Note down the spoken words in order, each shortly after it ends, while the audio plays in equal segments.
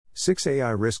6 AI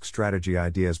Risk Strategy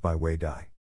Ideas by Wei Dai.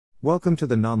 Welcome to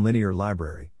the Nonlinear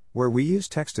Library, where we use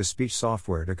text-to-speech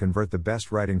software to convert the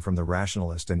best writing from the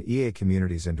Rationalist and EA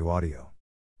communities into audio.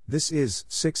 This is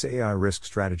 6 AI Risk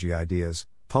Strategy Ideas,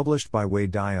 published by Wei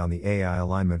Dai on the AI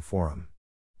Alignment Forum.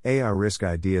 AI risk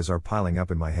ideas are piling up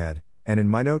in my head, and in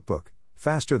my notebook,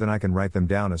 faster than I can write them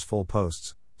down as full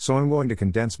posts, so I'm going to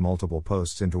condense multiple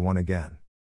posts into one again.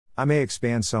 I may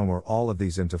expand some or all of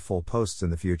these into full posts in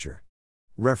the future.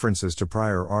 References to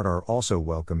prior art are also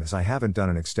welcome, as I haven't done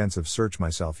an extensive search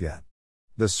myself yet.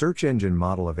 The search engine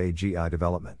model of AGI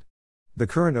development. The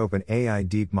current OpenAI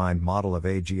DeepMind model of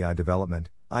AGI development,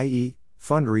 i.e.,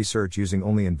 fund research using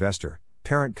only investor,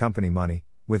 parent company money,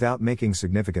 without making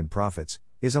significant profits,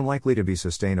 is unlikely to be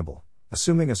sustainable,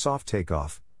 assuming a soft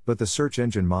takeoff, but the search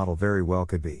engine model very well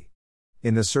could be.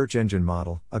 In the search engine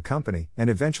model, a company, and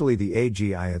eventually the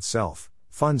AGI itself,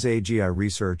 funds AGI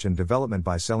research and development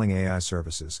by selling AI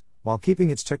services, while keeping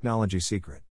its technology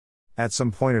secret. At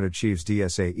some point it achieves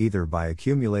DSA either by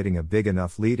accumulating a big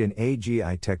enough lead in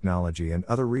AGI technology and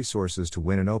other resources to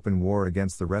win an open war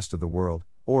against the rest of the world,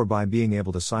 or by being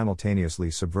able to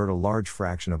simultaneously subvert a large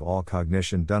fraction of all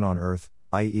cognition done on Earth,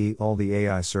 i.e. all the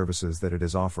AI services that it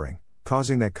is offering,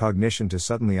 causing that cognition to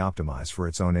suddenly optimize for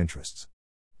its own interests.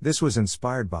 This was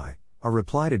inspired by a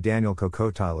reply to Daniel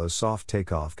Kokotajlo's soft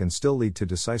takeoff can still lead to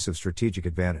decisive strategic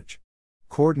advantage.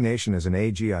 Coordination is an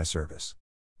AGI service.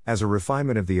 As a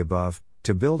refinement of the above,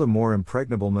 to build a more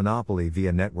impregnable monopoly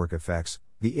via network effects,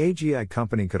 the AGI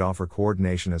company could offer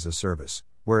coordination as a service,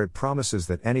 where it promises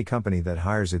that any company that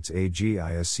hires its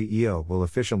AGI as CEO will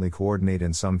efficiently coordinate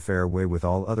in some fair way with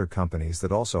all other companies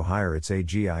that also hire its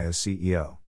AGI as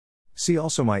CEO. See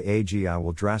also, my AGI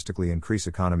will drastically increase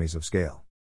economies of scale.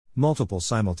 Multiple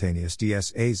simultaneous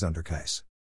DSAs under CAISS.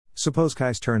 Suppose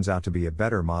CAISS turns out to be a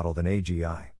better model than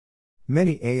AGI.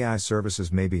 Many AI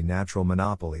services may be natural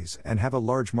monopolies and have a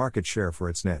large market share for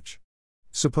its niche.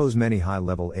 Suppose many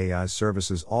high-level AI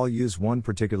services all use one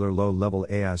particular low-level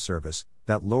AI service,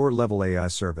 that lower-level AI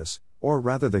service, or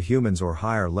rather the humans or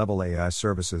higher-level AI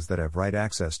services that have right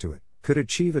access to it, could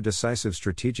achieve a decisive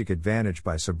strategic advantage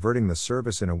by subverting the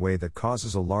service in a way that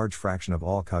causes a large fraction of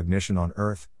all cognition on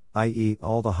Earth, i.e.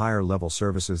 all the higher-level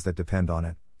services that depend on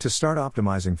it, to start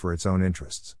optimizing for its own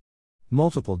interests.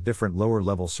 Multiple different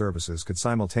lower-level services could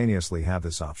simultaneously have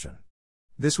this option.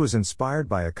 This was inspired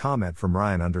by a comment from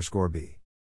Ryan_B.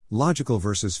 Logical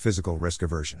versus physical risk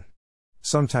aversion.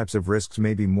 Some types of risks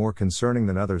may be more concerning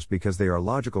than others because they are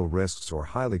logical risks or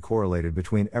highly correlated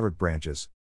between Everett branches.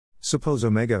 Suppose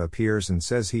Omega appears and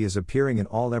says he is appearing in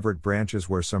all Everett branches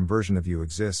where some version of you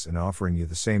exists and offering you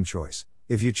the same choice.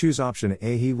 If you choose option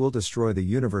A, he will destroy the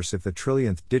universe if the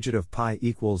trillionth digit of pi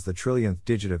equals the trillionth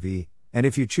digit of E, and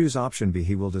if you choose option B,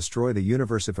 he will destroy the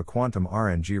universe if a quantum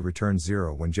RNG returns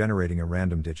 0 when generating a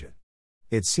random digit.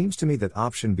 It seems to me that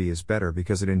option B is better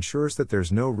because it ensures that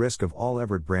there's no risk of all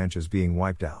Everett branches being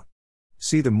wiped out.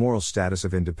 See the moral status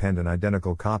of independent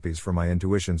identical copies for my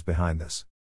intuitions behind this.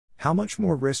 How much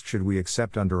more risk should we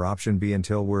accept under option B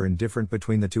until we're indifferent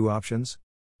between the two options?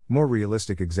 More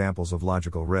realistic examples of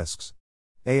logical risks.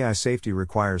 AI safety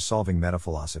requires solving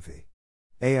metaphilosophy.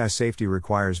 AI safety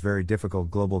requires very difficult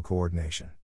global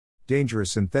coordination.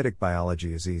 Dangerous synthetic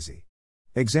biology is easy.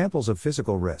 Examples of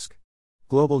physical risk.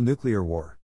 Global nuclear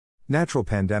war. Natural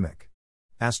pandemic.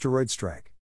 Asteroid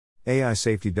strike. AI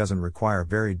safety doesn't require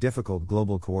very difficult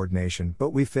global coordination, but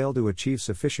we fail to achieve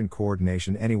sufficient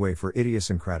coordination anyway for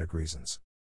idiosyncratic reasons.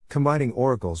 Combining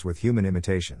oracles with human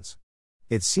imitations.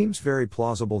 It seems very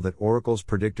plausible that oracles,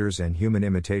 predictors, and human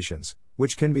imitations,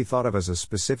 which can be thought of as a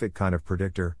specific kind of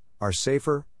predictor, are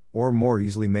safer, or more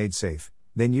easily made safe,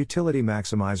 than utility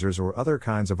maximizers or other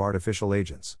kinds of artificial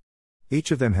agents.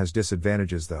 Each of them has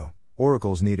disadvantages though.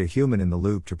 Oracles need a human in the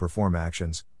loop to perform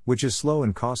actions, which is slow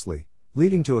and costly,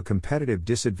 leading to a competitive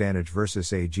disadvantage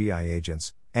versus AGI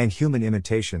agents, and human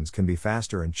imitations can be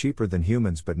faster and cheaper than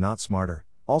humans but not smarter,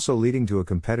 also leading to a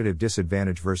competitive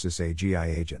disadvantage versus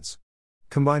AGI agents.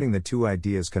 Combining the two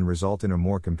ideas can result in a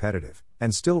more competitive,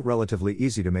 and still relatively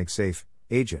easy to make safe,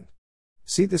 agent.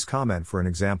 See this comment for an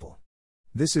example.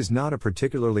 This is not a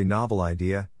particularly novel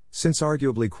idea, since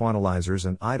arguably quantizers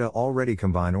and IDA already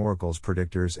combine oracles,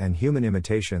 predictors, and human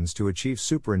imitations to achieve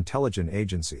superintelligent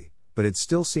agency, but it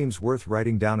still seems worth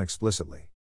writing down explicitly.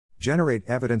 Generate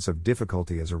evidence of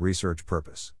difficulty as a research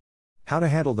purpose. How to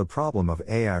handle the problem of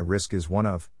AI risk is one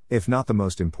of, if not the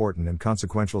most important and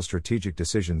consequential strategic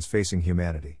decisions facing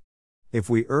humanity. If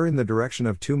we err in the direction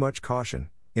of too much caution,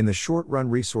 in the short run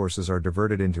resources are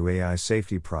diverted into AI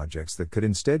safety projects that could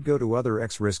instead go to other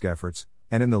X risk efforts,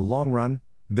 and in the long run,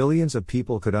 Billions of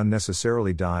people could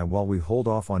unnecessarily die while we hold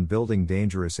off on building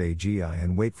dangerous AGI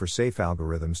and wait for safe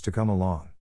algorithms to come along.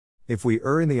 If we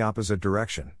err in the opposite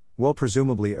direction, well,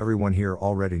 presumably everyone here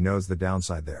already knows the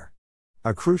downside there.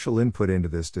 A crucial input into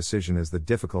this decision is the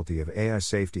difficulty of AI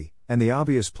safety, and the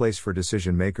obvious place for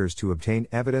decision makers to obtain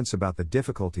evidence about the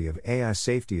difficulty of AI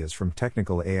safety is from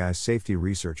technical AI safety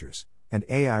researchers, and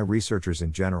AI researchers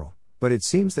in general, but it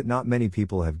seems that not many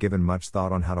people have given much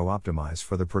thought on how to optimize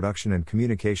for the production and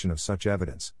communication of such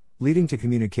evidence, leading to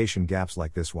communication gaps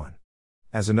like this one.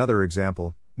 As another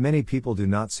example, many people do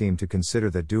not seem to consider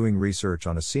that doing research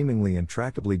on a seemingly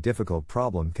intractably difficult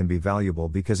problem can be valuable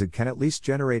because it can at least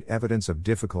generate evidence of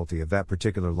difficulty of that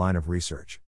particular line of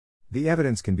research. The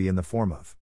evidence can be in the form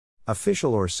of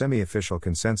official or semi-official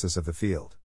consensus of the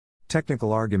field,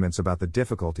 technical arguments about the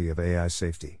difficulty of AI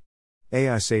safety,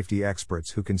 AI safety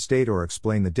experts who can state or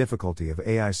explain the difficulty of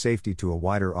AI safety to a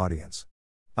wider audience,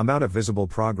 amount of visible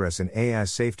progress in AI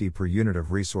safety per unit of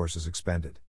resources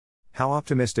expended, how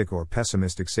optimistic or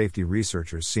pessimistic safety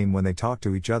researchers seem when they talk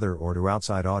to each other or to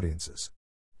outside audiences.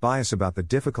 Bias about the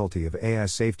difficulty of AI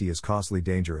safety is costly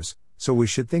dangerous, so we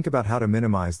should think about how to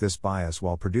minimize this bias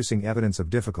while producing evidence of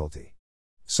difficulty.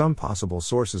 Some possible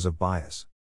sources of bias: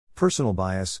 personal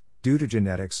bias, due to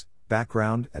genetics,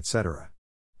 background, etc.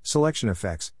 Selection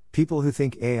effects: people who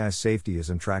think AI safety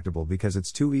is intractable because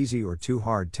it's too easy or too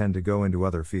hard tend to go into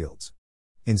other fields.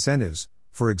 Incentives: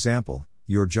 for example,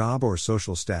 your job or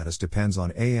social status depends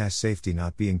on AI safety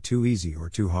not being too easy or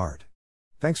too hard.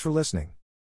 Thanks for listening.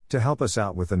 To help us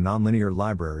out with the Nonlinear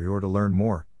Library or to learn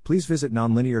more, please visit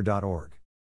nonlinear.org.